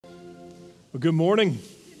Well, good morning.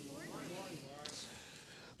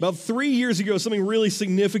 About 3 years ago, something really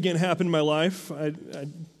significant happened in my life. I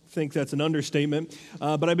think that's an understatement,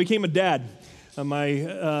 but I became a dad.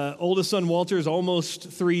 My oldest son, Walter, is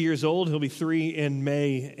almost 3 years old. He'll be 3 in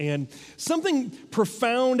May. And something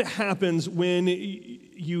profound happens when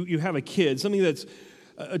you have a kid, something that's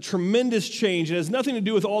a tremendous change. It has nothing to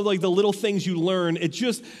do with all the little things you learn. It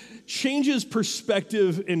just changes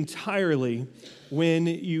perspective entirely when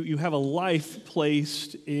you have a life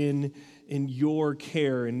placed in your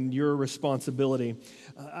care and your responsibility.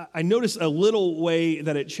 I noticed a little way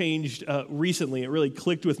that it changed recently. It really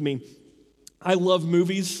clicked with me. I love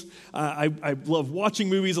movies. I love watching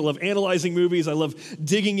movies. I love analyzing movies. I love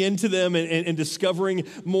digging into them and discovering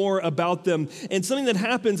more about them. And something that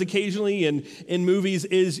happens occasionally in movies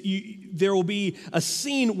is there will be a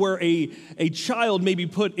scene where a child may be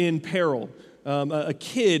put in peril, a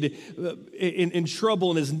kid in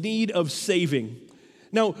trouble and is in need of saving.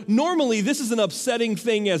 Now, normally, this is an upsetting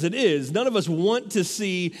thing as it is. None of us want to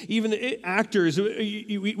see, even actors,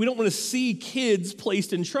 we don't want to see kids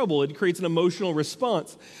placed in trouble. It creates an emotional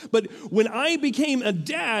response. But when I became a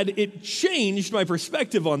dad, it changed my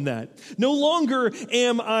perspective on that. No longer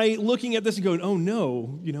am I looking at this and going, oh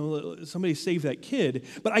no, somebody save that kid.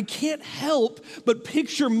 But I can't help but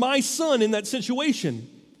picture my son in that situation.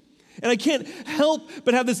 And I can't help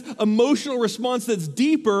but have this emotional response that's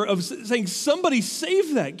deeper of saying, somebody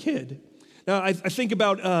save that kid. Now, I think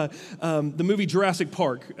about the movie Jurassic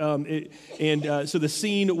Park. So the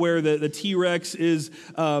scene where the T-Rex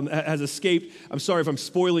has escaped. I'm sorry if I'm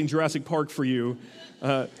spoiling Jurassic Park for you.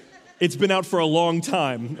 It's been out for a long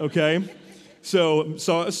time, okay? So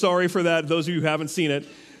sorry for that. Those of you who haven't seen it,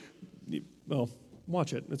 well,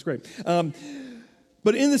 watch it. It's great.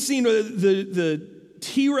 But in the scene, the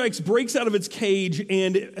T-Rex breaks out of its cage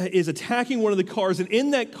and is attacking one of the cars, and in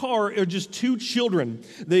that car are just 2 children.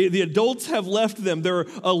 The adults have left them. They're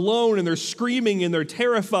alone, and they're screaming, and they're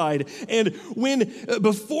terrified. And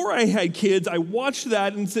before I had kids, I watched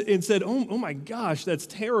that and said, oh my gosh, that's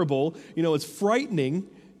terrible. It's frightening.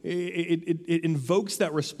 It invokes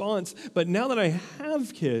that response. But now that I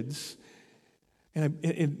have kids, and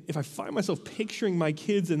if I find myself picturing my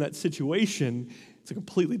kids in that situation, it's a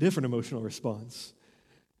completely different emotional response.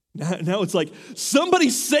 Now it's like, somebody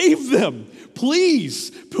save them.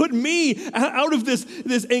 Please put me out of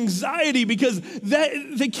this anxiety, because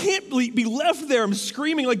they can't be left there. I'm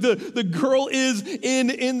screaming like the girl is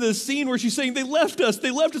in the scene where she's saying, they left us. Like,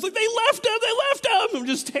 they left us. I'm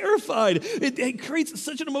just terrified. It creates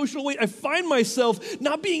such an emotional weight. I find myself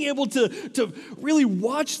not being able to really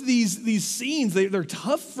watch these scenes. They're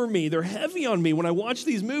tough for me. They're heavy on me. When I watch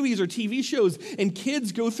these movies or TV shows and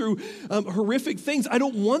kids go through horrific things, I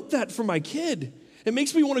don't want that for my kid. It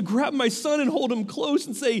makes me want to grab my son and hold him close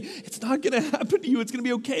and say, it's not going to happen to you. It's going to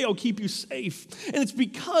be okay. I'll keep you safe. And it's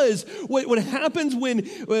because what happens when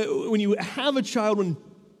you have a child, when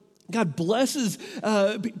God blesses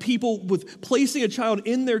people with placing a child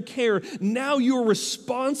in their care, now you're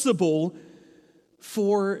responsible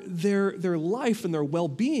for their life and their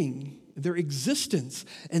well-being, their existence,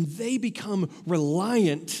 and they become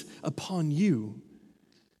reliant upon you.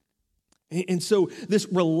 And so this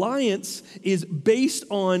reliance is based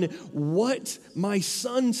on what my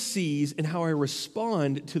son sees and how I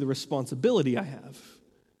respond to the responsibility I have.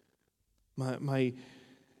 My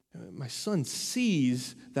son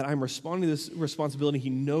sees that I'm responding to this responsibility. He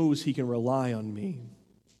knows he can rely on me.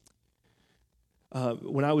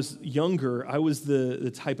 When I was younger, I was the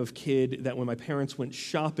type of kid that when my parents went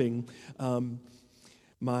shopping,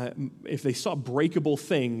 if they saw breakable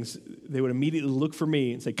things, they would immediately look for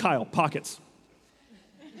me and say, Kyle, pockets.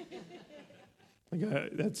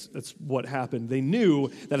 That's what happened. They knew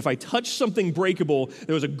that if I touched something breakable,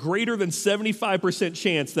 there was a greater than 75%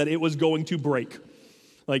 chance that it was going to break.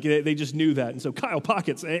 Like, they just knew that. And so, Kyle,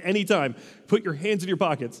 pockets, anytime. Put your hands in your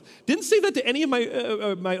pockets. Didn't say that to any of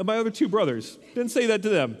my other 2 brothers. Didn't say that to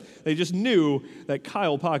them. They just knew that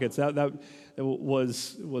Kyle, pockets, that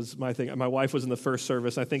was my thing. My wife was in the first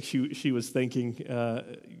service. I think she was thinking,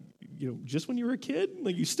 just when you were a kid,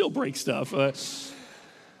 like, you still break stuff.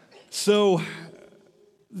 So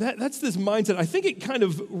that's this mindset. I think it kind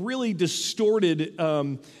of really distorted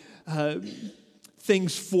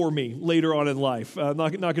things for me later on in life. I'm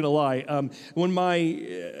not going to lie. When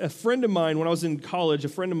a friend of mine, when I was in college, a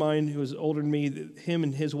friend of mine who was older than me, him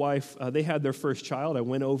and his wife, they had their first child. I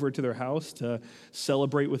went over to their house to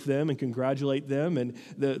celebrate with them and congratulate them. And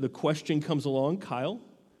the question comes along, Kyle,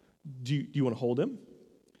 do you want to hold him?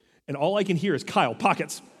 And all I can hear is, Kyle,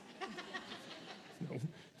 pockets.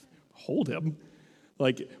 Hold him?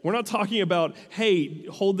 Like, we're not talking about, hey,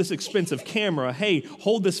 hold this expensive camera. Hey,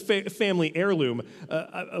 hold this family heirloom,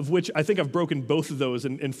 of which I think I've broken both of those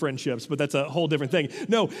in friendships, but that's a whole different thing.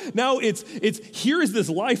 No, now it's here is this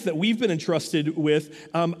life that we've been entrusted with.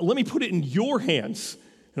 Let me put it in your hands.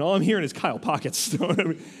 And all I'm hearing is Kyle pockets.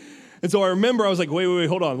 And so I remember I was like, wait,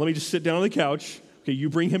 hold on. Let me just sit down on the couch. Okay, you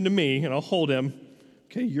bring him to me, and I'll hold him.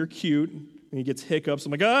 Okay, you're cute. And he gets hiccups.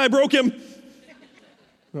 I'm like, I broke him.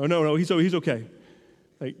 No, he's okay.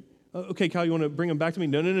 Like, okay, Kyle, you want to bring him back to me?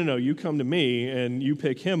 No. You come to me, and you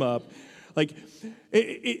pick him up. Like,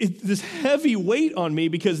 this heavy weight on me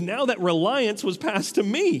because now that reliance was passed to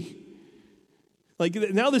me. Like,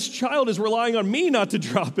 now this child is relying on me not to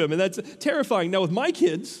drop him, and that's terrifying. Now, with my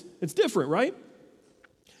kids, it's different, right?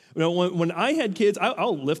 You know, when I had kids,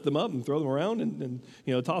 I'll lift them up and throw them around and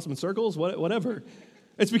toss them in circles, whatever.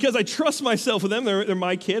 It's because I trust myself with them. They're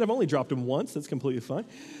my kid. I've only dropped them once. That's completely fine.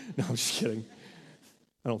 No, I'm just kidding.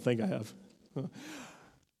 I don't think I have.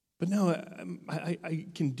 But no, I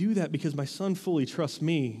can do that because my son fully trusts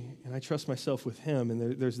me, and I trust myself with him,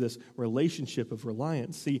 and there's this relationship of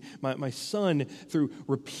reliance. See, my son, through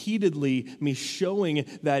repeatedly me showing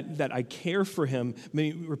that I care for him,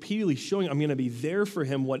 me repeatedly showing I'm going to be there for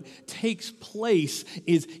him, what takes place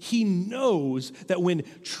is he knows that when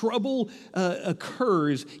trouble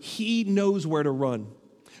occurs, he knows where to run.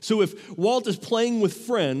 So if Walt is playing with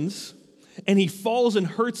friends, and he falls and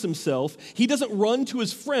hurts himself, he doesn't run to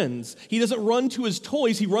his friends. He doesn't run to his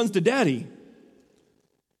toys. He runs to daddy.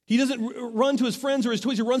 He doesn't run to his friends or his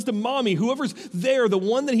toys. He runs to mommy, whoever's there, the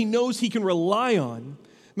one that he knows he can rely on.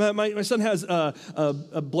 My son has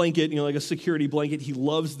a blanket, like a security blanket. He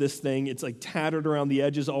loves this thing. It's like tattered around the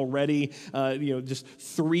edges already. Just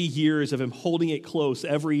 3 years of him holding it close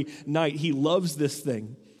every night. He loves this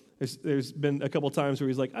thing. There's been a couple times where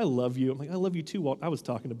he's like, I love you. I'm like, I love you too, Walt. I was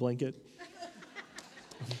talking to Blanket.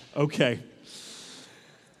 Okay.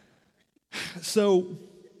 So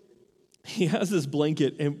he has this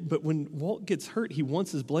blanket, but when Walt gets hurt, he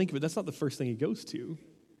wants his blanket, but that's not the first thing he goes to.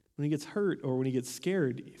 When he gets hurt or when he gets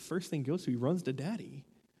scared, first thing he goes to, he runs to daddy.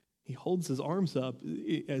 He holds his arms up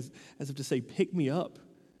as if to say, pick me up.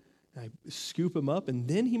 I scoop him up, and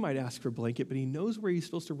then he might ask for a blanket, but he knows where he's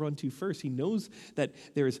supposed to run to first. He knows that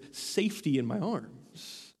there is safety in my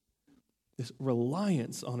arms, this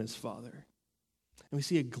reliance on his Father. And we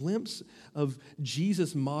see a glimpse of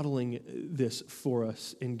Jesus modeling this for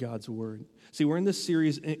us in God's Word. See, we're in this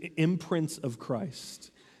series, Imprints of Christ.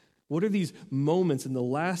 What are these moments in the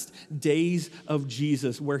last days of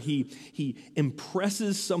Jesus where he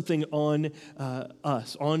impresses something on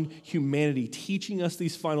us, on humanity, teaching us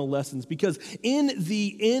these final lessons? Because in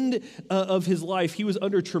the end of his life, he was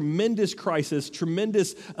under tremendous crisis,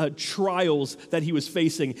 tremendous trials that he was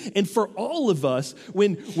facing. And for all of us,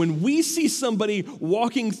 when we see somebody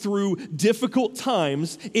walking through difficult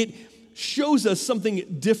times, it shows us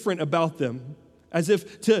something different about them, as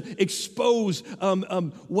if to expose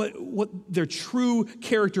what their true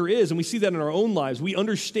character is. And we see that in our own lives. We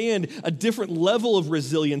understand a different level of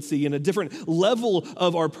resiliency and a different level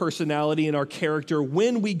of our personality and our character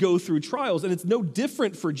when we go through trials. And it's no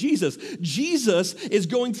different for Jesus. Jesus is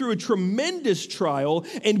going through a tremendous trial,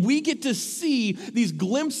 and we get to see these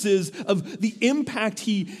glimpses of the impact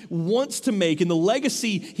he wants to make and the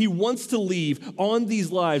legacy he wants to leave on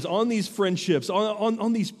these lives, on these friendships,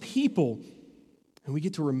 on these people. And we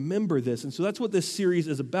get to remember this. And so that's what this series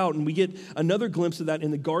is about. And we get another glimpse of that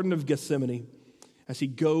in the Garden of Gethsemane as he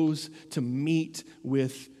goes to meet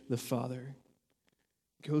with the Father.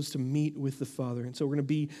 Goes to meet with the Father. And so we're going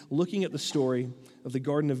to be looking at the story of the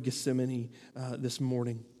Garden of Gethsemane this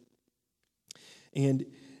morning. And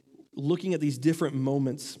looking at these different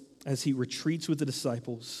moments as he retreats with the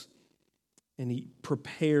disciples and he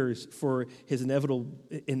prepares for his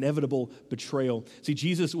inevitable betrayal. See,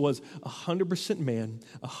 Jesus was 100% man,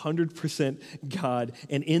 100% God.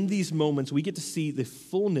 And in these moments, we get to see the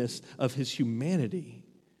fullness of his humanity.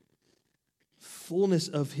 Fullness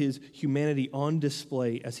of his humanity on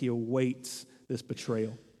display as he awaits this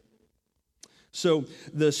betrayal. So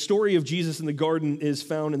the story of Jesus in the garden is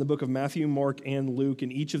found in the book of Matthew, Mark, and Luke, and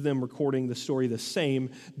each of them recording the story the same,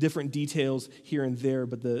 different details here and there,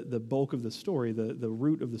 but the bulk of the story, the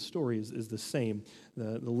root of the story is the same,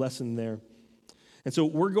 the lesson there. And so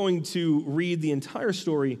we're going to read the entire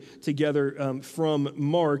story together from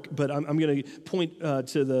Mark, but I'm going to point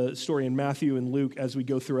to the story in Matthew and Luke as we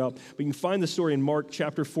go throughout. But you can find the story in Mark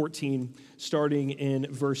chapter 14, starting in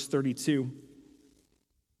verse 32.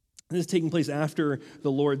 This is taking place after the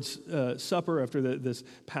Lord's Supper, after this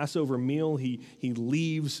Passover meal. He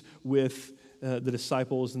leaves with the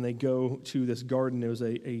disciples and they go to this garden. It was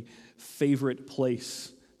a favorite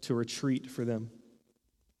place to retreat for them.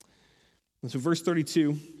 And so verse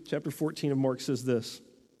 32, chapter 14 of Mark says this,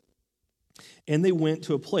 "And they went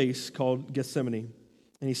to a place called Gethsemane,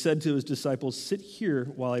 and he said to his disciples, 'Sit here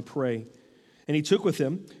while I pray.' And he took with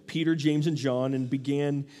him Peter, James, and John and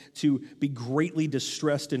began to be greatly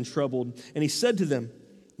distressed and troubled. And he said to them,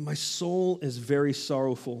 'My soul is very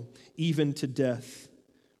sorrowful, even to death.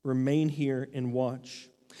 Remain here and watch.'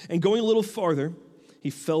 And going a little farther, he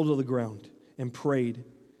fell to the ground and prayed,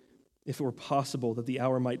 if it were possible, that the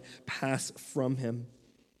hour might pass from him.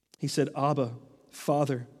 He said, 'Abba,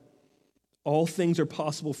 Father, all things are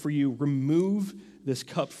possible for you. Remove this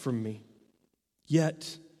cup from me.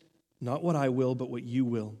 Yet, not what I will, but what you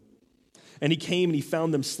will.' And he came and he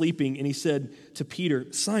found them sleeping, and he said to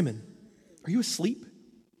Peter, 'Simon, are you asleep?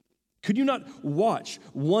 Could you not watch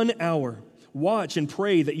 1 hour? Watch and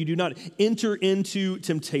pray that you do not enter into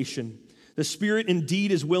temptation. The spirit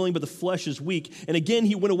indeed is willing, but the flesh is weak.' And again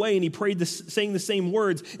he went away and he prayed, saying the same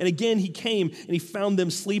words. And again he came and he found them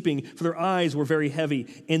sleeping, for their eyes were very heavy,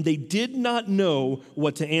 and they did not know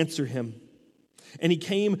what to answer him. And he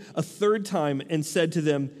came a third time and said to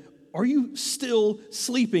them, 'Are you still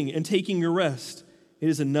sleeping and taking your rest? It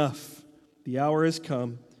is enough. The hour has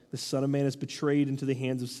come. The Son of Man is betrayed into the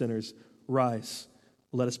hands of sinners. Rise,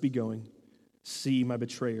 let us be going. See, my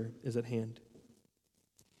betrayer is at hand.'"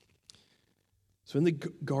 So in the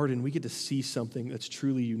garden, we get to see something that's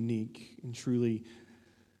truly unique and truly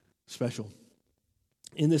special.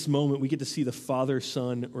 In this moment, we get to see the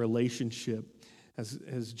father-son relationship.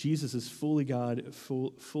 As Jesus is fully God,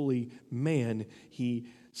 fully man, he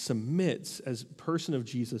submits as person of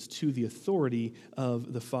Jesus to the authority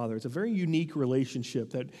of the Father. It's a very unique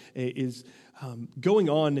relationship that is going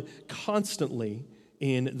on constantly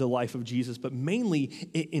in the life of Jesus, but mainly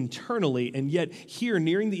internally. And yet here,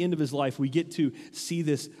 nearing the end of his life, we get to see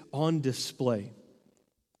this on display.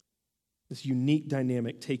 This unique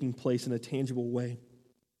dynamic taking place in a tangible way.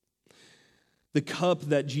 The cup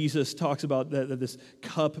that Jesus talks about, that this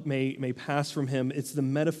cup may pass from him, it's the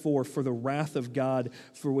metaphor for the wrath of God,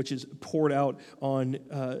 for which is poured out on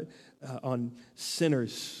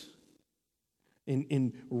sinners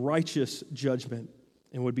in righteous judgment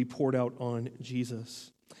and would be poured out on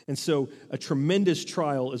Jesus. And so a tremendous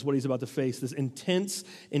trial is what he's about to face, this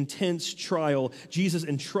intense trial. Jesus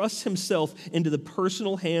entrusts himself into the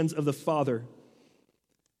personal hands of the Father.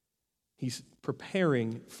 He's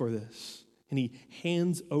preparing for this. And he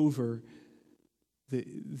hands over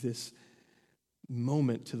this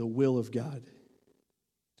moment to the will of God,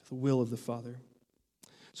 to the will of the Father.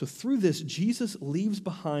 So through this, Jesus leaves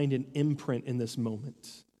behind an imprint in this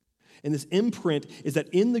moment. And this imprint is that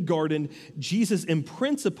in the garden, Jesus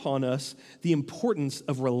imprints upon us the importance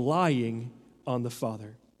of relying on the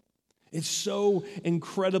Father. It's so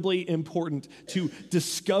incredibly important to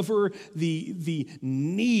discover the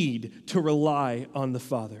need to rely on the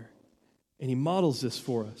Father. And he models this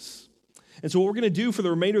for us. And so what we're going to do for the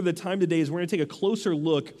remainder of the time today is we're going to take a closer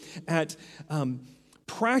look at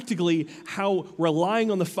practically how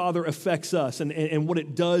relying on the Father affects us and what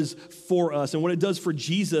it does for us and what it does for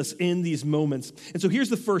Jesus in these moments. And so here's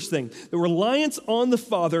the first thing. The reliance on the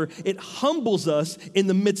Father, it humbles us in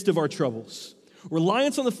the midst of our troubles.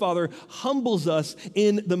 Reliance on the Father humbles us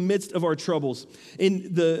in the midst of our troubles.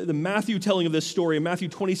 In the Matthew telling of this story, in Matthew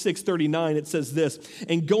 26:39, it says this,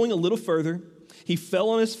 "And going a little further, he fell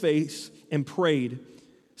on his face and prayed,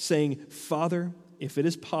 saying, 'Father, if it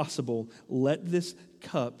is possible, let this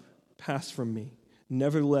cup pass from me.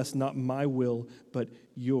 Nevertheless, not my will, but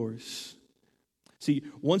yours.'" See,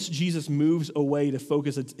 once Jesus moves away to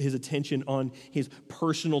focus his attention on his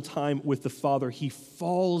personal time with the Father, he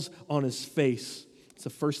falls on his face. It's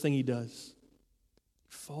the first thing he does.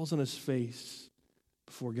 He falls on his face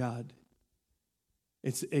before God.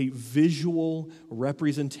 It's a visual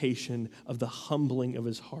representation of the humbling of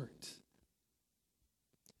his heart.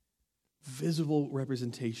 Visible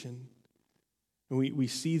representation. And we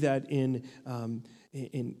see that in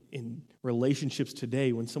relationships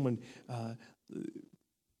today. When someone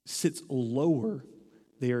sits lower,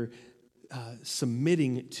 they're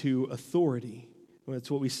submitting to authority. That's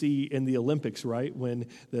what we see in the Olympics, right? When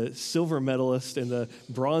the silver medalist and the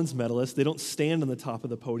bronze medalist, they don't stand on the top of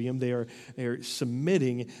the podium. They are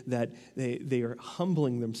submitting, that they are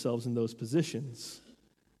humbling themselves in those positions.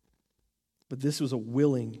 But this was a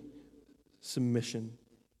willing submission,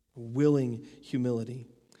 a willing humility.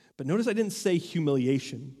 But notice I didn't say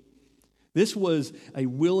humiliation. This was a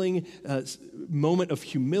willing moment of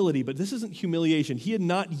humility, but this isn't humiliation. He had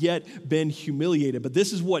not yet been humiliated, but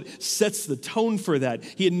this is what sets the tone for that.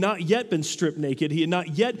 He had not yet been stripped naked. He had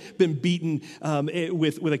not yet been beaten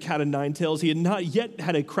with a cat of nine tails. He had not yet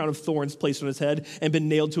had a crown of thorns placed on his head and been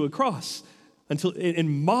nailed to a cross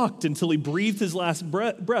and mocked until he breathed his last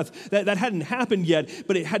breath. That hadn't happened yet,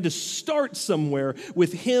 but it had to start somewhere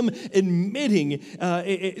with him admitting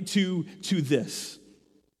to this.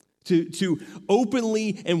 To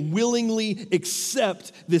openly and willingly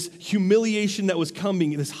accept this humiliation that was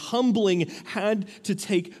coming, this humbling had to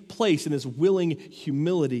take place in his willing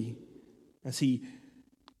humility as he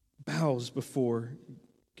bows before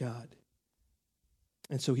God.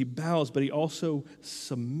 And so he bows, but he also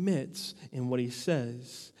submits in what he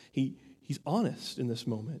says. He's honest in this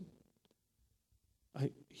moment.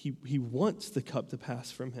 He wants the cup to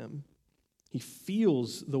pass from him. He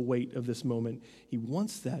feels the weight of this moment. He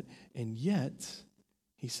wants that. And yet,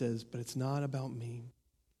 he says, but it's not about me.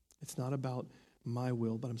 It's not about my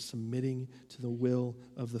will, but I'm submitting to the will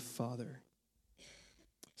of the Father.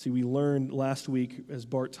 See, we learned last week, as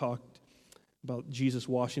Bart talked about Jesus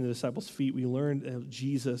washing the disciples' feet, we learned that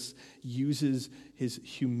Jesus uses his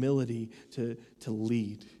humility to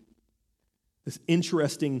lead. This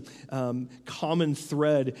interesting common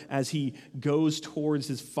thread as he goes towards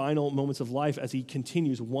his final moments of life, as he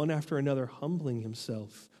continues one after another humbling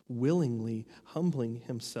himself, willingly humbling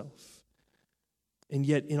himself. And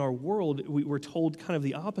yet in our world, we're told kind of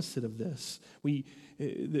the opposite of this.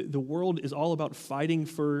 The world is all about fighting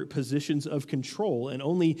for positions of control and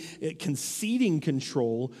only conceding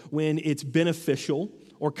control when it's beneficial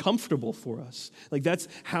or comfortable for us. Like that's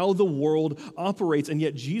how the world operates. And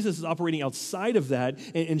yet Jesus is operating outside of that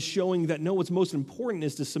and showing that no, what's most important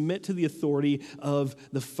is to submit to the authority of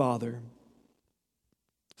the Father.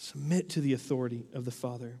 Submit to the authority of the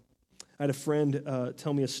Father. I had a friend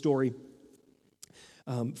tell me a story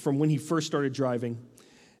from when he first started driving.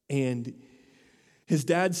 And his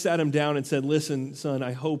dad sat him down and said, listen, son,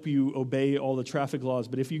 I hope you obey all the traffic laws,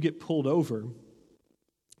 but if you get pulled over,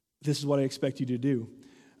 this is what I expect you to do.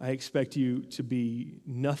 I expect you to be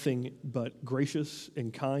nothing but gracious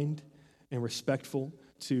and kind and respectful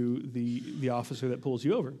to the officer that pulls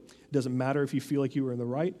you over. It doesn't matter if you feel like you were in the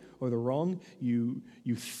right or the wrong. You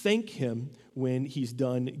thank him when he's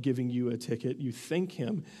done giving you a ticket. You thank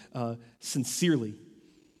him sincerely.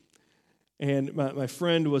 And my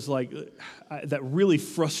friend was like, that really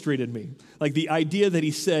frustrated me. Like the idea that he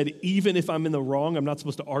said, even if I'm in the wrong, I'm not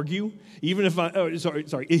supposed to argue. Even if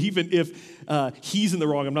even if he's in the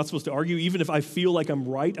wrong, I'm not supposed to argue. Even if I feel like I'm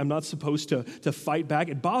right, I'm not supposed to fight back.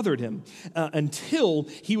 It bothered him until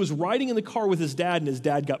he was riding in the car with his dad and his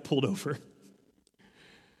dad got pulled over.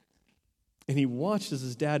 And he watched as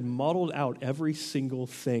his dad modeled out every single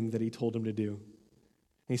thing that he told him to do.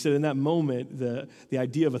 He said, in that moment, the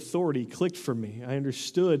idea of authority clicked for me. I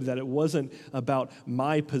understood that it wasn't about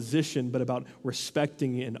my position, but about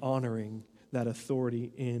respecting and honoring that authority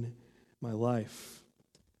in my life.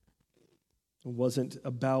 It wasn't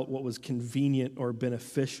about what was convenient or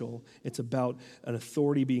beneficial. It's about an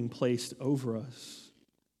authority being placed over us.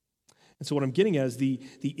 And so what I'm getting at is the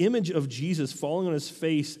image of Jesus falling on his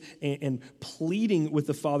face and pleading with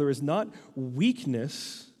the Father is not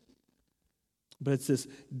weakness, but it's this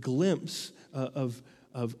glimpse of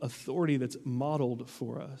authority that's modeled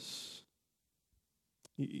for us.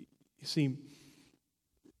 You see,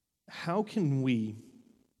 how can we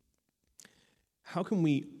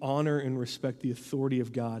honor and respect the authority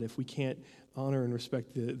of God if we can't honor and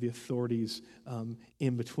respect the authorities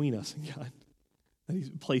in between us and God that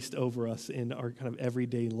he's placed over us in our kind of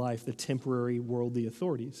everyday life, the temporary worldly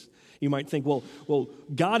authorities? You might think, well,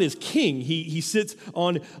 God is king. He sits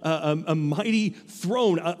on a mighty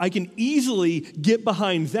throne. I can easily get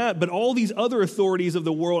behind that, but all these other authorities of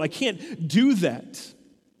the world, I can't do that.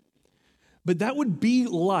 But that would be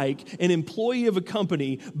like an employee of a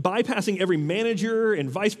company bypassing every manager and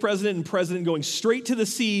vice president and president, going straight to the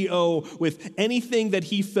CEO with anything that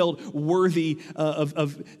he felt worthy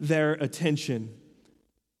of their attention.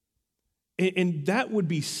 And that would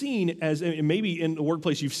be seen as, and maybe in the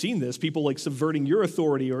workplace you've seen this, people like subverting your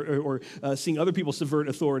authority or seeing other people subvert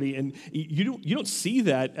authority, and you don't see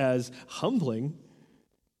that as humbling.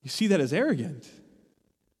 You see that as arrogant.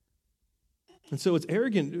 And so it's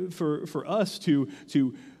arrogant for us to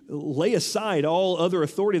lay aside all other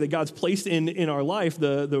authority that God's placed in our life,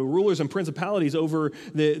 the rulers and principalities over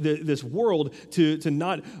this world, to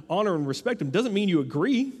not honor and respect them. Doesn't mean you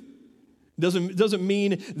agree. Doesn't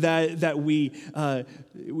mean that we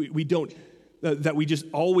don't that we just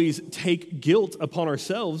always take guilt upon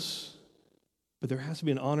ourselves. But there has to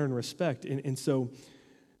be an honor and respect. And so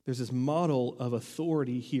there's this model of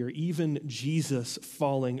authority here, even Jesus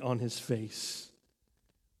falling on his face.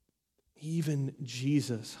 Even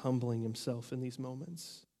Jesus humbling himself in these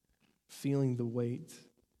moments, feeling the weight.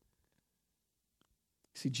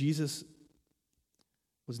 See, Jesus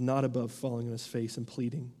was not above falling on his face and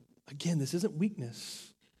pleading. Again, this isn't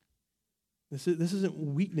weakness. This isn't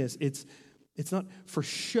weakness. It's not for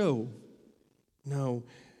show. No,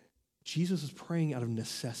 Jesus was praying out of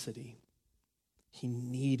necessity. He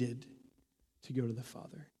needed to go to the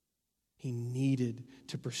Father. He needed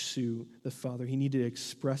to pursue the Father. He needed to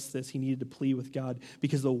express this. He needed to plead with God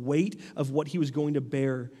because the weight of what he was going to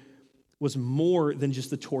bear was more than just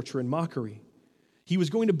the torture and mockery. He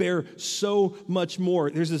was going to bear so much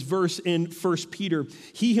more. There's this verse in 1 Peter.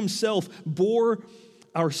 He himself bore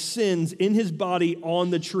our sins in his body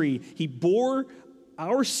on the tree. He bore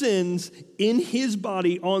our sins in his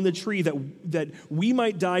body on the tree that we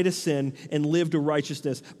might die to sin and live to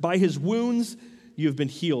righteousness. By his wounds, you have been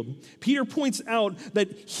healed. Peter points out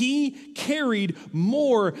that he carried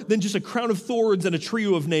more than just a crown of thorns and a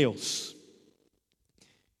trio of nails.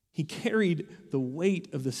 He carried the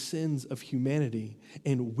weight of the sins of humanity,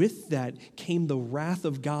 and with that came the wrath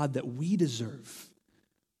of God that we deserve.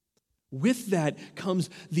 With that comes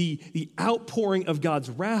the outpouring of God's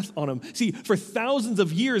wrath on him. See, for thousands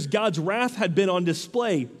of years, God's wrath had been on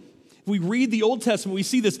display. If we read the Old Testament, we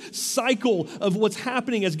see this cycle of what's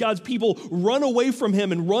happening as God's people run away from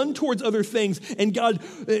him and run towards other things, and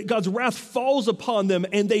God's wrath falls upon them,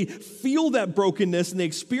 and they feel that brokenness, and they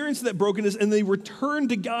experience that brokenness, and they return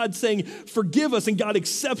to God saying, forgive us, and God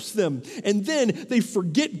accepts them. And then they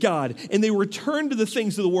forget God, and they return to the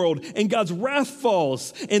things of the world, and God's wrath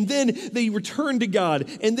falls, and then they return to God,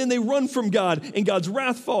 and then they run from God, and God's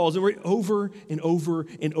wrath falls, and we're over and over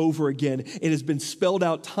and over again. It has been spelled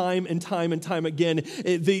out time and time again.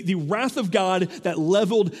 The wrath of God that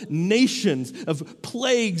leveled nations of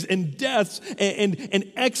plagues and deaths and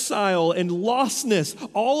exile and lostness,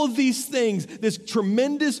 all of these things, this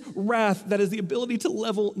tremendous wrath that has the ability to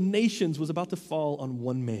level nations was about to fall on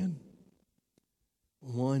one man.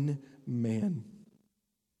 One man.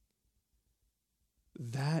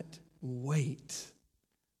 That weight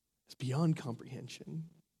is beyond comprehension.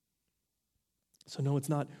 So no, it's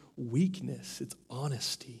not weakness, it's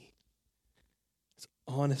honesty.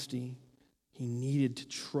 Honesty. He needed to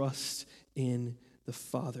trust in the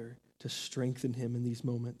Father to strengthen him in these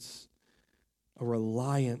moments. A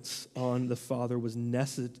reliance on the Father was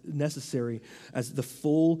necessary as the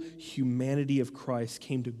full humanity of Christ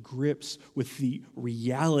came to grips with the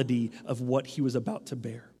reality of what he was about to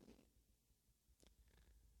bear.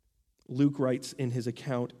 Luke writes in his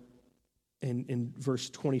account in verse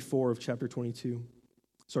 44 of chapter 22,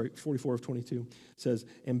 44 of 22, says,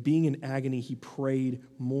 and being in agony, he prayed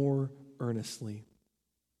more earnestly.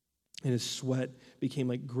 And his sweat became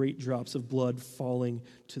like great drops of blood falling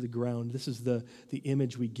to the ground. This is the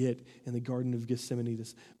image we get in the Garden of Gethsemane,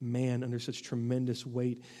 this man under such tremendous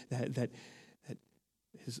weight that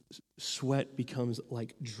his sweat becomes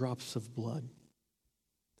like drops of blood.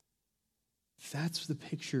 That's the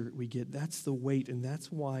picture we get. That's the weight. And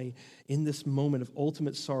that's why in this moment of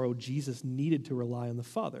ultimate sorrow, Jesus needed to rely on the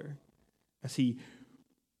Father as he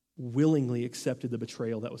willingly accepted the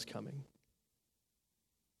betrayal that was coming.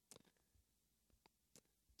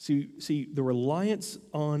 See, the reliance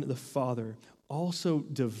on the Father also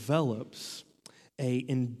develops an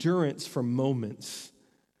endurance for moments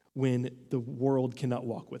when the world cannot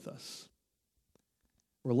walk with us.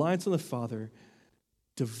 Reliance on the Father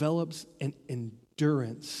develops an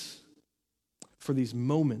endurance for these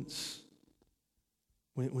moments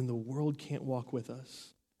when the world can't walk with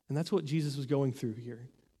us. And that's what Jesus was going through here.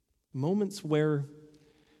 Moments where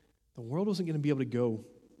the world wasn't going to be able to go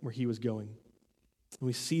where he was going. And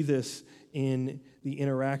we see this in the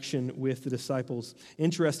interaction with the disciples.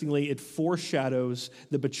 Interestingly, it foreshadows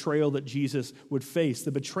the betrayal that Jesus would face.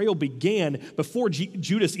 The betrayal began before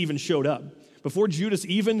Judas even showed up. Before Judas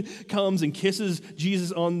even comes and kisses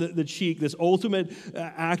Jesus on the cheek, this ultimate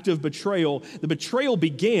act of betrayal, the betrayal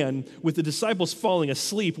began with the disciples falling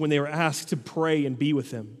asleep when they were asked to pray and be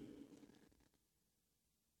with him.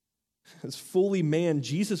 As fully man,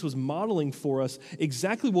 Jesus was modeling for us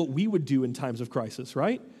exactly what we would do in times of crisis,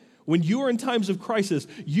 right? When you are in times of crisis,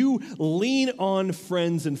 you lean on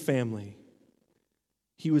friends and family.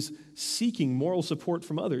 He was seeking moral support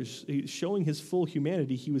from others, showing his full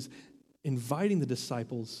humanity. He was inviting the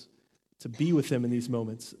disciples to be with him in these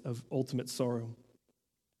moments of ultimate sorrow.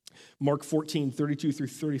 Mark 14, 32 through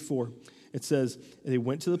 34. It says, they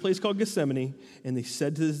went to the place called Gethsemane, and he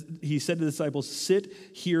said to the disciples, "Sit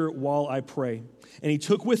here while I pray." And he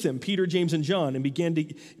took with him Peter, James, and John, and began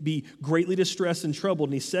to be greatly distressed and troubled.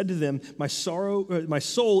 And he said to them, my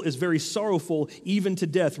soul is very sorrowful, even to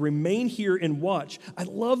death. Remain here and watch." I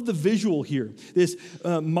love the visual here, this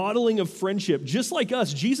modeling of friendship. Just like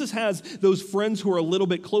us, Jesus has those friends who are a little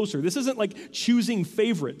bit closer. This isn't like choosing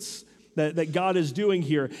favorites that God is doing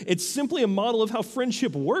here. It's simply a model of how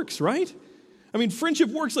friendship works, right? I mean, friendship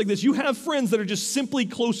works like this. You have friends that are just simply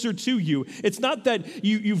closer to you. It's not that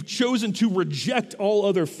you've chosen to reject all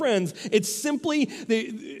other friends. It's simply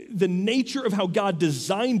the nature of how God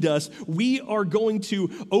designed us. We are going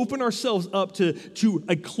to open ourselves up to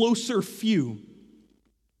a closer few.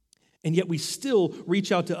 And yet we still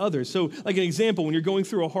reach out to others. So like an example, when you're going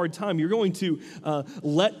through a hard time, you're going to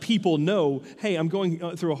let people know, hey, I'm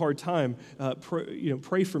going through a hard time.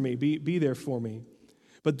 Pray for me. Be there for me.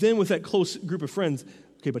 But then with that close group of friends,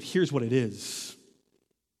 okay, but here's what it is.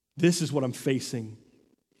 This is what I'm facing.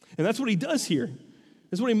 And that's what he does here.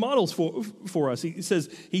 That's what he models for us. He says,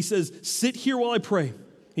 sit here while I pray.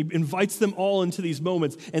 He invites them all into these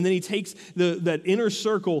moments. And then he takes that inner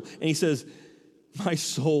circle and he says, my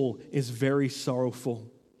soul is very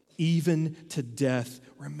sorrowful, even to death.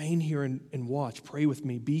 Remain here and watch. Pray with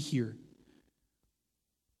me. Be here.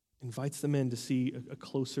 Invites them in to see a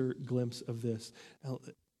closer glimpse of this. Now,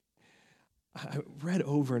 I read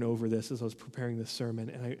over and over this as I was preparing this sermon,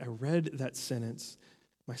 and I read that sentence,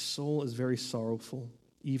 my soul is very sorrowful,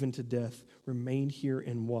 even to death. Remain here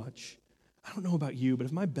and watch. I don't know about you, but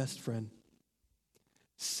if my best friend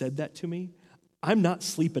said that to me, I'm not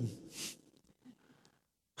sleeping.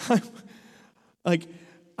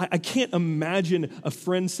 I can't imagine a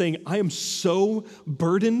friend saying, I am so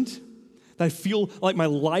burdened that I feel like my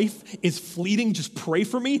life is fleeting. Just pray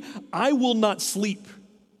for me. I will not sleep.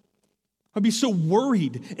 I'd be so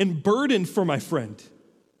worried and burdened for my friend.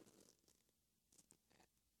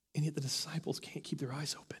 And yet the disciples can't keep their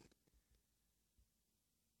eyes open.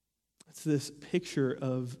 It's this picture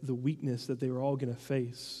of the weakness that they were all going to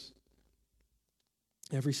face.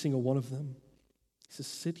 Every single one of them. He says,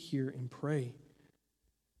 sit here and pray.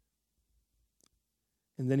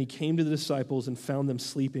 And then he came to the disciples and found them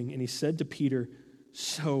sleeping. And he said to Peter,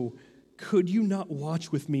 so could you not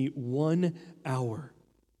watch with me 1 hour?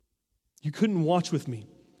 You couldn't watch with me.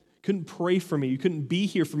 Couldn't pray for me. You couldn't be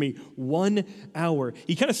here for me 1 hour.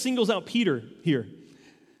 He kind of singles out Peter here.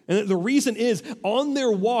 And the reason is, on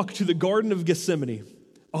their walk to the Garden of Gethsemane,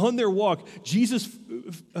 on their walk, Jesus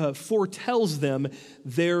foretells them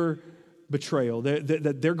their betrayal,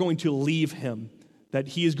 that they're going to leave him, that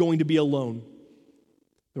he is going to be alone.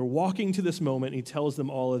 They're walking to this moment, and he tells them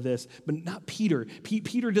all of this, but not Peter.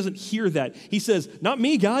 Peter doesn't hear that. He says, not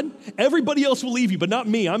me, God. Everybody else will leave you, but not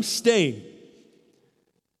me. I'm staying.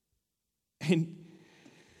 And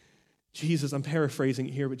Jesus, I'm paraphrasing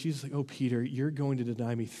here, but Jesus is like, oh, Peter, you're going to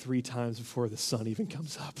deny me 3 times before the sun even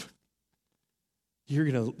comes up. You're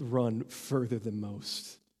going to run further than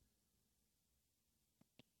most.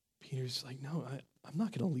 Peter's like, no, I'm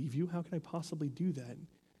not going to leave you. How can I possibly do that?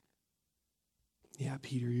 Yeah,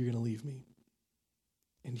 Peter, you're going to leave me.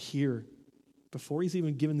 And here, before he's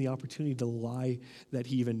even given the opportunity to lie that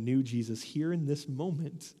he even knew Jesus, here in this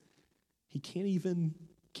moment, he can't even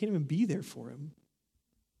be there for him.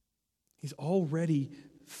 He's already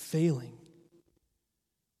failing.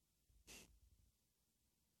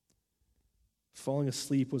 Falling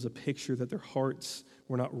asleep was a picture that their hearts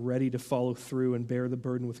were not ready to follow through and bear the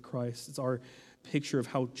burden with Christ. It's our picture of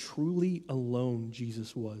how truly alone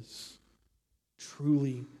Jesus was.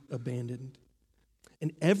 Truly abandoned.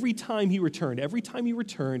 And every time he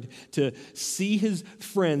returned to see his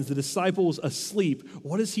friends, the disciples, asleep,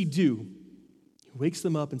 what does he do? He wakes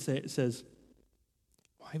them up and says,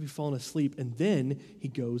 why have you fallen asleep? And then he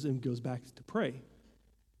goes back to pray.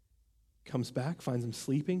 Comes back, finds them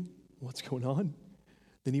sleeping. What's going on?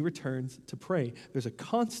 Then he returns to pray. There's a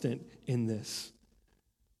constant in this.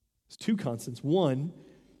 There's 2 constants. 1,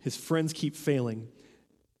 his friends keep failing.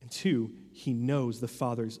 And 2, he knows the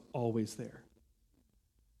Father's always there.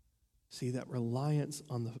 See, that reliance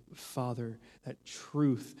on the Father, that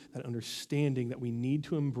truth, that understanding that we need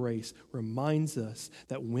to embrace reminds us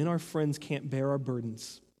that when our friends can't bear our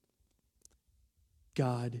burdens,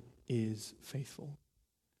 God is faithful.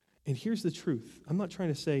 And here's the truth. I'm not trying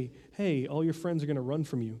to say, hey, all your friends are going to run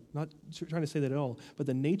from you. I'm not trying to say that at all. But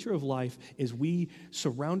the nature of life is we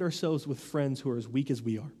surround ourselves with friends who are as weak as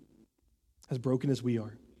we are, as broken as we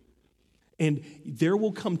are. And there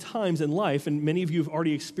will come times in life, and many of you have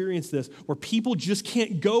already experienced this, where people just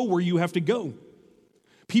can't go where you have to go.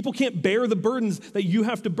 People can't bear the burdens that you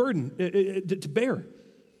have to bear.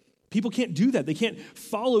 People can't do that. They can't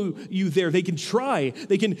follow you there. They can try.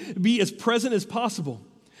 They can be as present as possible.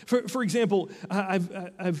 For example,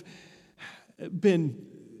 I've been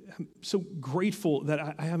so grateful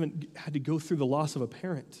that I haven't had to go through the loss of a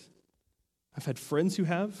parent. I've had friends who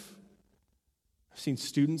have. I've seen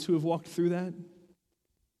students who have walked through that.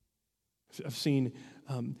 I've seen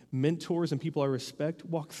mentors and people I respect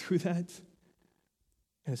walk through that.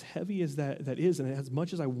 And as heavy as that is, and as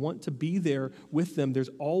much as I want to be there with them,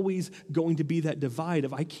 there's always going to be that divide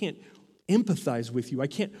of I can't empathize with you. I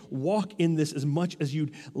can't walk in this as much as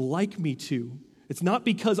you'd like me to. It's not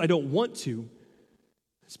because I don't want to.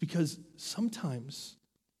 It's because sometimes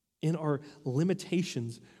in our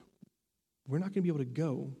limitations, we're not going to be able to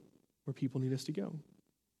go where people need us to go.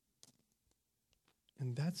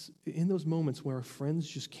 And that's in those moments where our friends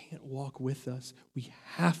just can't walk with us, we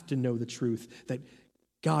have to know the truth that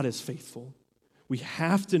God is faithful. We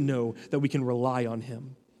have to know that we can rely on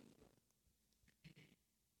him.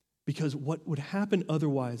 Because what would happen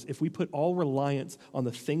otherwise if we put all reliance on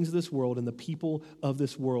the things of this world and the people of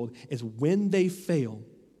this world is when they fail,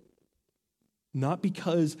 not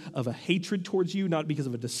because of a hatred towards you, not because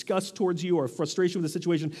of a disgust towards you or a frustration with the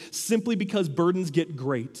situation, simply because burdens get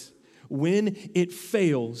great. When it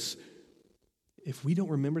fails, if we don't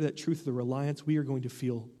remember that truth of the reliance, we are going to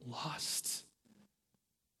feel lost.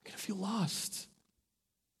 We're going to feel lost.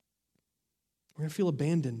 We're going to feel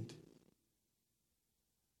abandoned.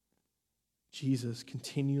 Jesus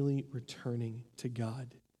continually returning to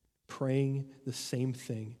God, praying the same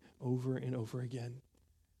thing over and over again,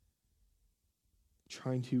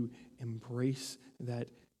 trying to embrace that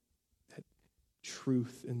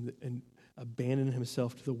truth and abandon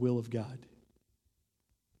himself to the will of God.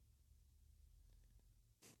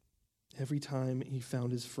 Every time he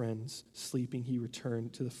found his friends sleeping, he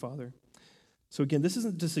returned to the Father. So again, this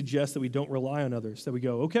isn't to suggest that we don't rely on others, that we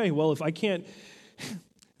go, okay, well, if I can't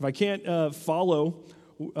follow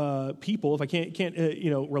people, if I can't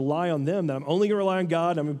rely on them, then I'm only going to rely on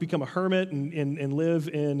God. I'm going to become a hermit and live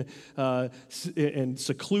in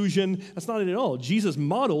seclusion. That's not it at all. Jesus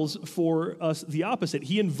models for us the opposite.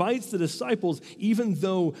 He invites the disciples, even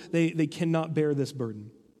though they cannot bear this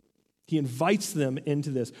burden. He invites them into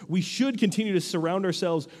this. We should continue to surround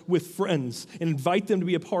ourselves with friends and invite them to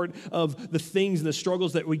be a part of the things and the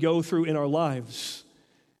struggles that we go through in our lives.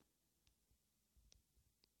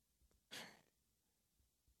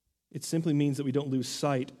 It simply means that we don't lose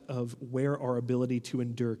sight of where our ability to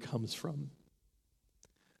endure comes from.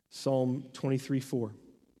 Psalm 23:4,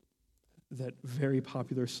 that very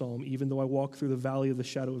popular psalm, even though I walk through the valley of the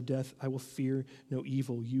shadow of death, I will fear no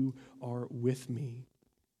evil. You are with me.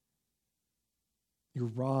 Your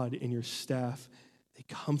rod and your staff, they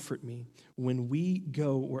comfort me. When we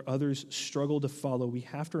go where others struggle to follow, we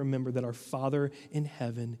have to remember that our Father in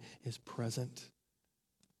heaven is present.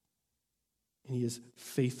 And he is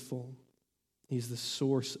faithful. He's the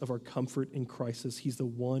source of our comfort in crisis. He's the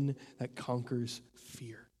one that conquers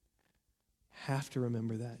fear. Have to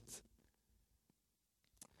remember that.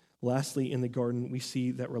 Lastly, in the garden, we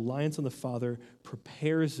see that reliance on the Father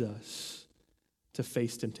prepares us to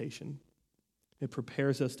face temptation. It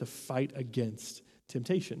prepares us to fight against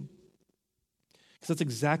temptation. Because that's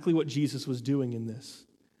exactly what Jesus was doing in this.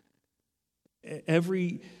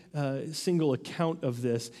 Every single account of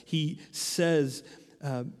this, he says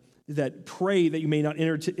that pray that you may not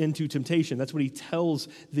enter into temptation. That's what he tells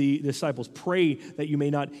the disciples. Pray that you may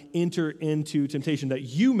not enter into temptation, that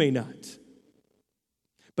you may not.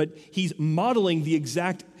 But he's modeling the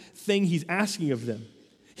exact thing he's asking of them.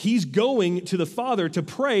 He's going to the Father to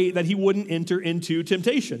pray that he wouldn't enter into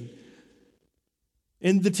temptation.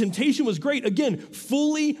 And the temptation was great. Again,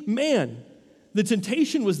 fully man. The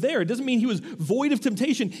temptation was there. It doesn't mean he was void of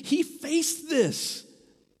temptation. He faced this.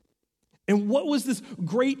 And what was this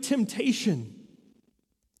great temptation?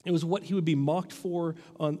 It was what he would be mocked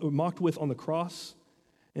with on the cross.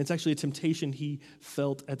 And it's actually a temptation he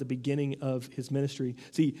felt at the beginning of his ministry.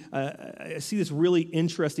 See, I see this really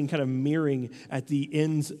interesting kind of mirroring at the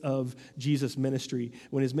ends of Jesus' ministry.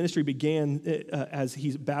 When his ministry began as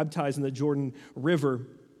he's baptized in the Jordan River,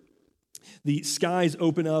 the skies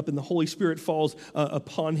open up and the Holy Spirit falls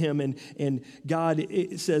upon him, and God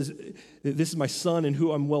says, "This is my son in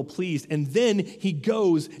whom I'm well pleased." And then he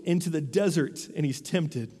goes into the desert and he's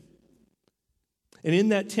tempted. And in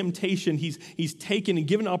that temptation, he's taken and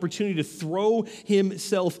given an opportunity to throw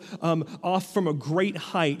himself off from a great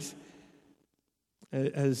height.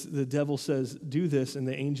 As the devil says, do this and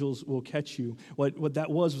the angels will catch you. What that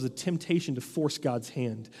was a temptation to force God's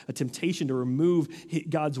hand, a temptation to remove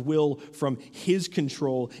God's will from his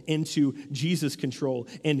control into Jesus' control.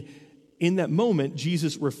 And in that moment,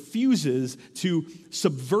 Jesus refuses to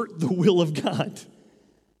subvert the will of God.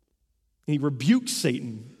 And he rebukes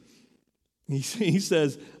Satan. He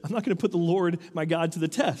says, I'm not going to put the Lord, my God, to the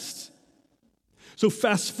test. So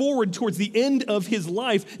fast forward towards the end of his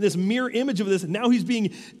life, this mirror image of this, now he's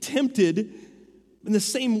being tempted in the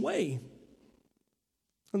same way.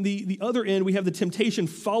 On the other end, we have the temptation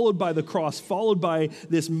followed by the cross, followed by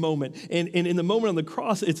this moment. And in the moment on the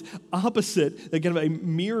cross, it's opposite, like kind of a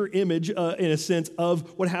mirror image, in a sense,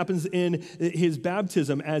 of what happens in his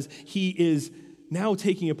baptism as he is now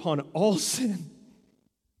taking upon all sin.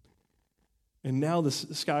 And now the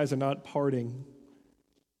skies are not parting.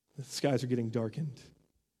 The skies are getting darkened.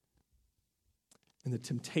 And the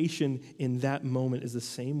temptation in that moment is the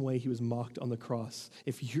same way he was mocked on the cross.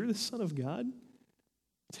 If you're the Son of God,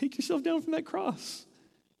 take yourself down from that cross.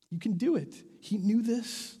 You can do it. He knew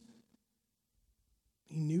this.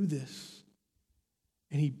 He knew this.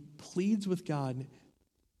 And he pleads with God,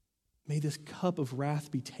 may this cup of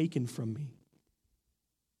wrath be taken from me.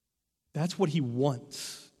 That's what he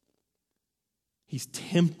wants. He's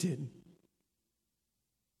tempted.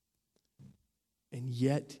 And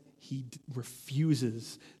yet he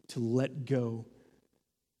refuses to let go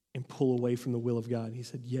and pull away from the will of God. He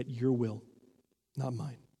said, yet your will, not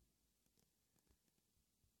mine.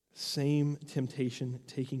 Same temptation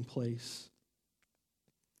taking place.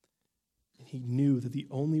 And he knew that the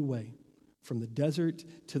only way from the desert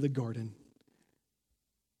to the garden,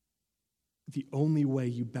 the only way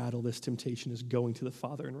you battle this temptation is going to the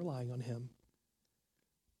Father and relying on him.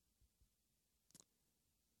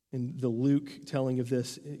 In the Luke telling of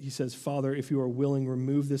this, he says, Father, if you are willing,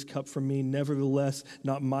 remove this cup from me. Nevertheless,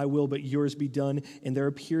 not my will, but yours be done. And there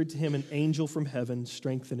appeared to him an angel from heaven,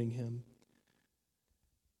 strengthening him.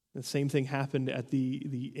 The same thing happened at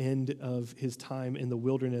the end of his time in the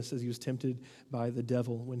wilderness as he was tempted by the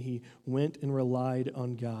devil. When he went and relied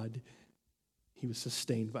on God, he was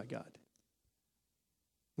sustained by God.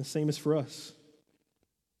 The same is for us.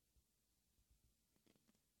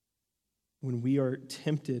 When we are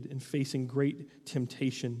tempted and facing great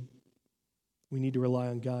temptation, we need to rely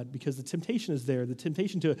on God because the temptation is there, the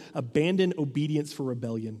temptation to abandon obedience for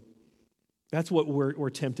rebellion. That's what we're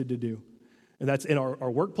tempted to do. And that's in our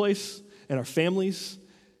workplace, in our families,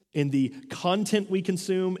 in the content we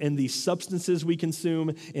consume, in the substances we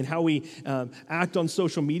consume, in how we act on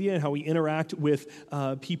social media and how we interact with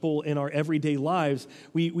people in our everyday lives.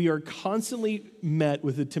 We are constantly met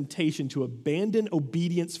with the temptation to abandon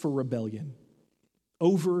obedience for rebellion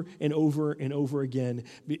over and over and over again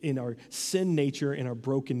in our sin nature, in our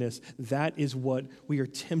brokenness. That is what we are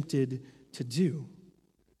tempted to do.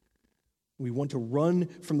 We want to run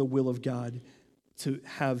from the will of God to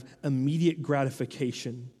have immediate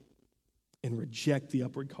gratification and reject the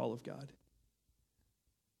upward call of God.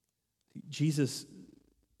 Jesus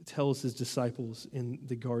tells his disciples in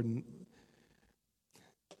the garden,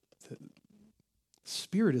 the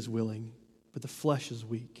spirit is willing, but the flesh is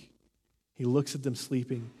weak. He looks at them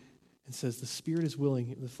sleeping and says, the spirit is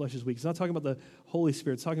willing, the flesh is weak. He's not talking about the Holy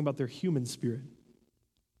Spirit, it's talking about their human spirit.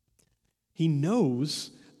 He knows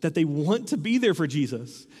that they want to be there for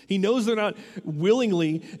Jesus. He knows they're not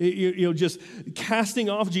willingly, just casting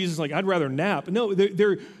off Jesus like, I'd rather nap. No,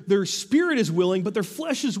 their spirit is willing, but their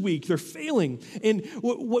flesh is weak. They're failing. And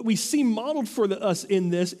what we see modeled for us in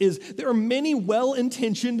this is there are many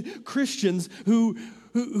well-intentioned Christians who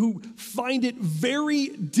find it very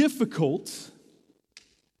difficult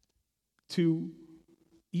to,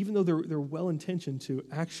 even though they're well-intentioned, to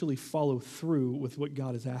actually follow through with what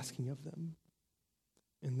God is asking of them.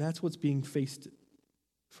 And that's what's being faced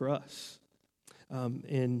for us.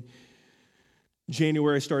 In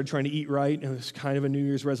January, I started trying to eat right. It was kind of a New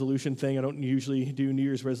Year's resolution thing. I don't usually do New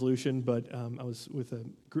Year's resolution, but I was with a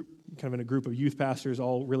group, kind of in a group of youth pastors,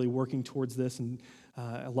 all really working towards this. And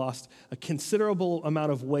I lost a considerable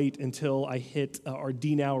amount of weight until I hit our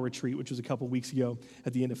D-Now retreat, which was a couple weeks ago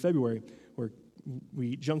at the end of February, where we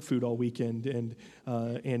eat junk food all weekend, and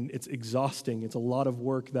it's exhausting. It's a lot of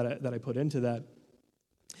work that I put into that.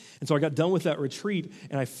 And so I got done with that retreat,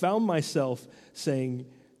 and I found myself saying,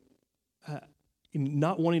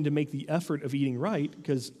 not wanting to make the effort of eating right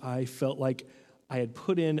because I felt like I had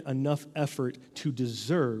put in enough effort to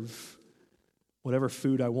deserve whatever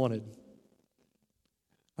food I wanted.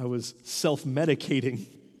 I was self-medicating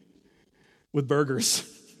with burgers.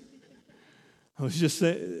 I was just,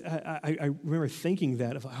 I remember thinking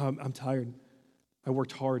that, of how I'm tired. I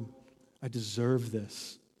worked hard. I deserve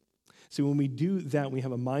this. See, when we do that, we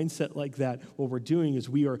have a mindset like that, what we're doing is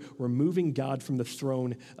we are removing God from the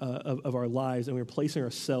throne of our lives, and we're placing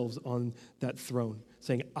ourselves on that throne,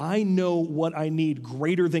 saying, I know what I need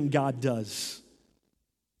greater than God does.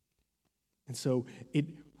 And so it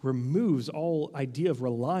removes all idea of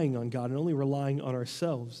relying on God and only relying on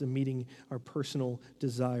ourselves and meeting our personal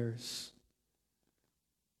desires.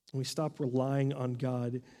 When we stop relying on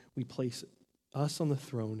God, we place us on the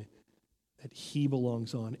throne that he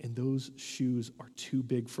belongs on, and those shoes are too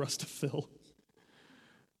big for us to fill.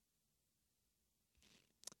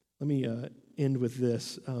 Let me end with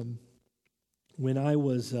this. When I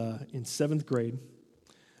was in 7th grade,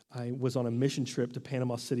 I was on a mission trip to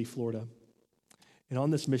Panama City, Florida. And on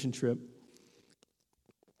this mission trip,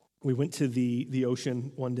 we went to the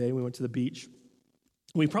ocean one day. We went to the beach.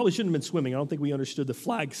 We probably shouldn't have been swimming. I don't think we understood the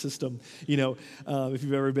flag system. If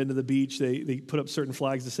you've ever been to the beach, they put up certain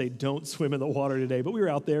flags to say, don't swim in the water today. But we were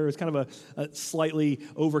out there. It was kind of a slightly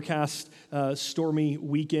overcast, stormy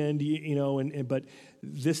weekend, but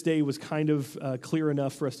this day was kind of clear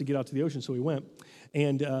enough for us to get out to the ocean, so we went.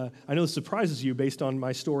 And I know this surprises you based on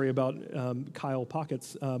my story about Kyle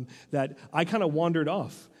Pockets, that I kind of wandered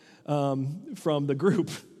off from the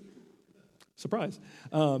group. Surprise.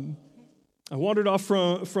 I wandered off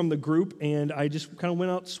from the group, and I just kind of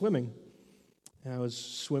went out swimming. And I was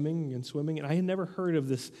swimming, and I had never heard of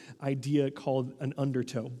this idea called an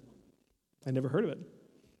undertow. I never heard of it.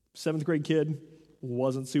 7th grade kid,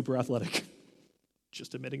 wasn't super athletic.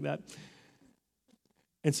 Just admitting that.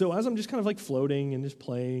 And so as I'm just kind of like floating and just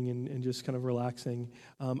playing and just kind of relaxing,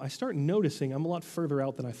 I start noticing I'm a lot further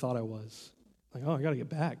out than I thought I was. Like, I got to get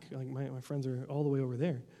back. Like my friends are all the way over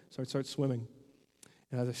there. So I start swimming.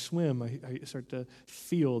 And as I swim, I start to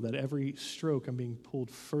feel that every stroke I'm being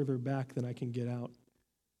pulled further back than I can get out.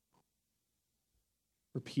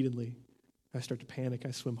 Repeatedly. I start to panic.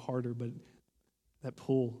 I swim harder, but that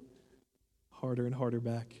pull harder and harder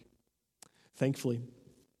back. Thankfully,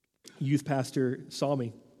 a youth pastor saw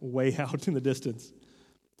me way out in the distance.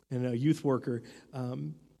 And a youth worker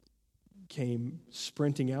came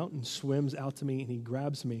sprinting out and swims out to me, and he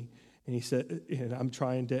grabs me. And he said, and I'm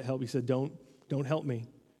trying to help. He said, don't help me.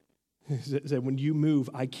 He said, when you move,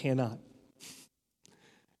 I cannot.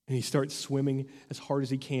 And he starts swimming as hard as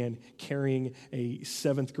he can, carrying a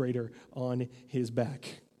 7th grader on his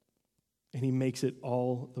back. And he makes it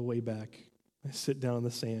all the way back. I sit down on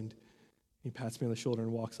the sand. He pats me on the shoulder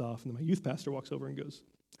and walks off. And then my youth pastor walks over and goes,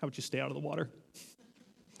 how about you stay out of the water?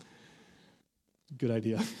 Good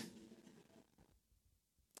idea.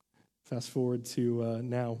 Fast forward to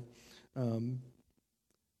now.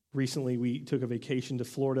 Recently, we took a vacation to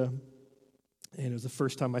Florida, and it was the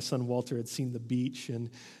first time my son Walter had seen the beach, and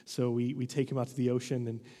so we take him out to the ocean,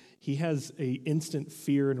 and he has a instant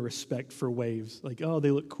fear and respect for waves. Like, oh,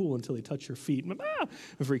 they look cool until they touch your feet. And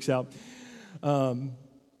freaks out.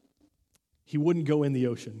 He wouldn't go in the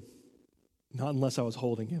ocean, not unless I was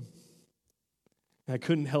holding him. And I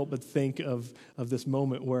couldn't help but think of this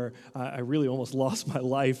moment where I really almost lost my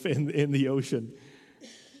life in the ocean.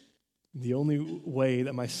 The only way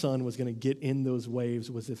that my son was going to get in those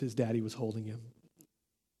waves was if his daddy was holding him.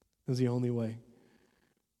 It was the only way.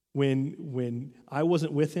 When I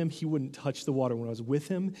wasn't with him, he wouldn't touch the water. When I was with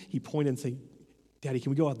him, he pointed and said, Daddy, can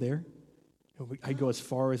we go out there? And I'd go as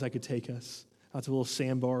far as I could take us. Out to a little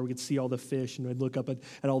sandbar. We could see all the fish, and I'd look up at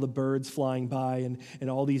all the birds flying by and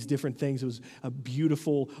all these different things. It was a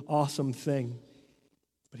beautiful, awesome thing.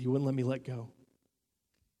 But he wouldn't let me let go.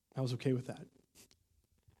 I was okay with that.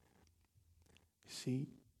 See,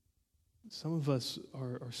 some of us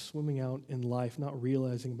are swimming out in life not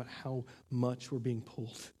realizing about how much we're being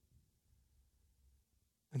pulled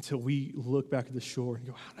until we look back at the shore and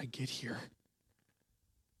go, how did I get here?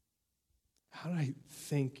 How did I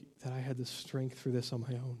think that I had the strength for this on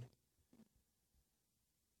my own?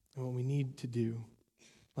 And what we need to do,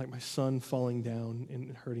 like my son falling down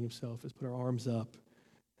and hurting himself, is put our arms up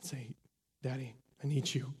and say, Daddy, I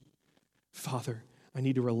need you. Father, I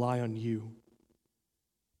need to rely on you.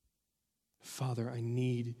 Father, I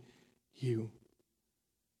need you.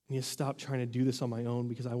 I need to stop trying to do this on my own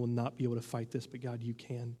because I will not be able to fight this, but God, you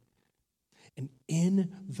can. And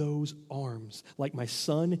in those arms, like my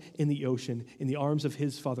son in the ocean, in the arms of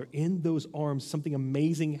his father, in those arms, something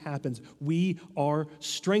amazing happens. We are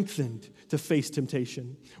strengthened to face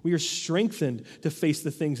temptation. We are strengthened to face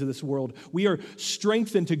the things of this world. We are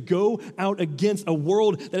strengthened to go out against a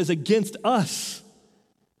world that is against us.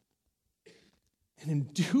 And in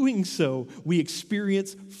doing so, we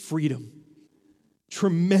experience freedom,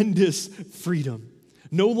 tremendous freedom.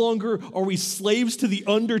 No longer are we slaves to the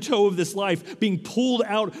undertow of this life, being pulled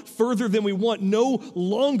out further than we want. No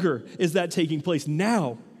longer is that taking place.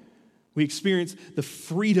 Now we experience the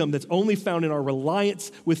freedom that's only found in our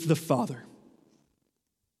reliance with the Father.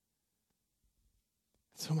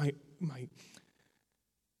 So my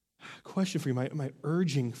question for you, my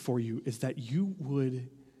urging for you is that you would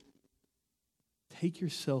take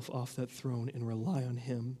yourself off that throne and rely on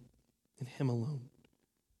him and him alone.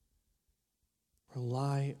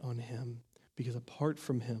 Rely on him, because apart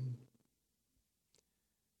from him,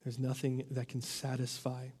 there's nothing that can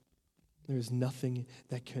satisfy. There's nothing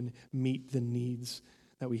that can meet the needs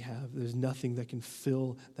that we have. There's nothing that can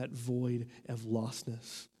fill that void of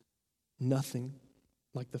lostness. Nothing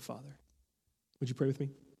like the Father. Would you pray with me?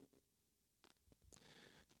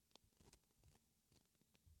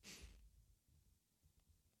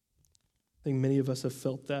 I think many of us have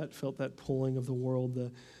felt that pulling of the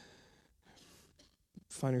world,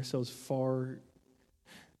 find ourselves far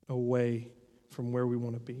away from where we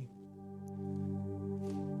want to be.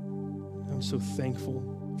 I'm so thankful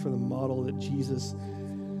for the model that Jesus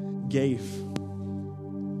gave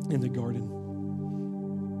in the garden.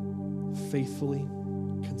 Faithfully,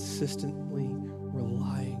 consistently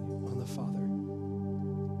relying on the Father.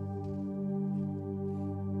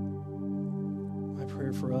 My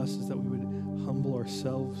prayer for us is that we would humble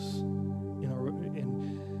ourselves in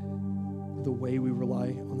the way we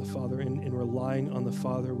rely on the Father. In relying on the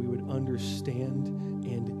Father, we would understand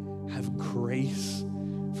and have grace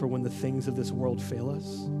for when the things of this world fail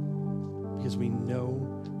us, because we know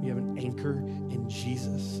we have an anchor in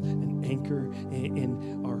Jesus, an anchor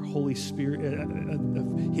in our Holy Spirit,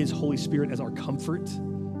 of His Holy Spirit as our comfort,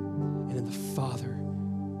 and in the Father.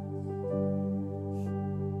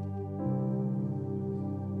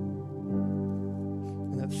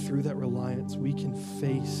 And that through that reliance, we can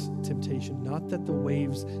face temptation. Not that the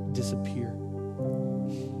waves disappear,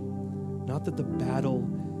 not that the battle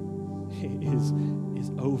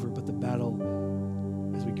is over, but the battle,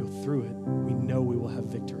 as we go through it, we know we will have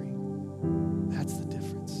victory. That's the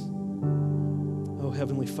difference. Oh,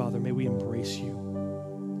 Heavenly Father, may we embrace you.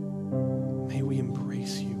 May we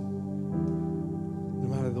embrace you. No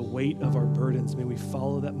matter the weight of our burdens, may we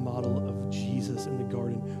follow that model of Jesus in the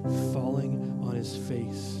garden, falling on his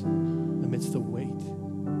face amidst the weight.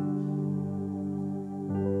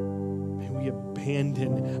 May we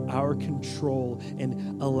abandon our control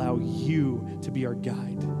and allow you to be our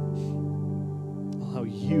guide. Allow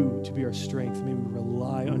you to be our strength. May we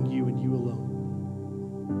rely on you and you alone.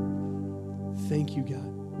 Thank you,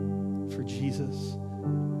 God, for Jesus.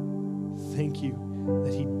 Thank you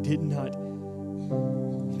that he did not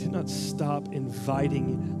stop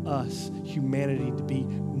inviting us, humanity, to be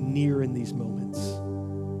near in these moments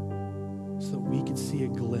so that we could see a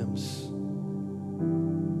glimpse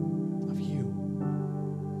of you.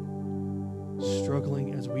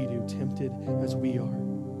 Struggling as we do, tempted as we are.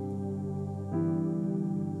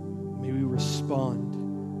 May we respond.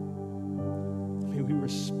 May we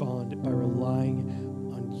respond by relying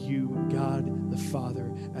on you, God the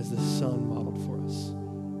Father, as the Son modeled for us.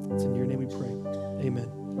 It's in your name we pray. Amen.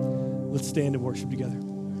 Let's stand and worship together.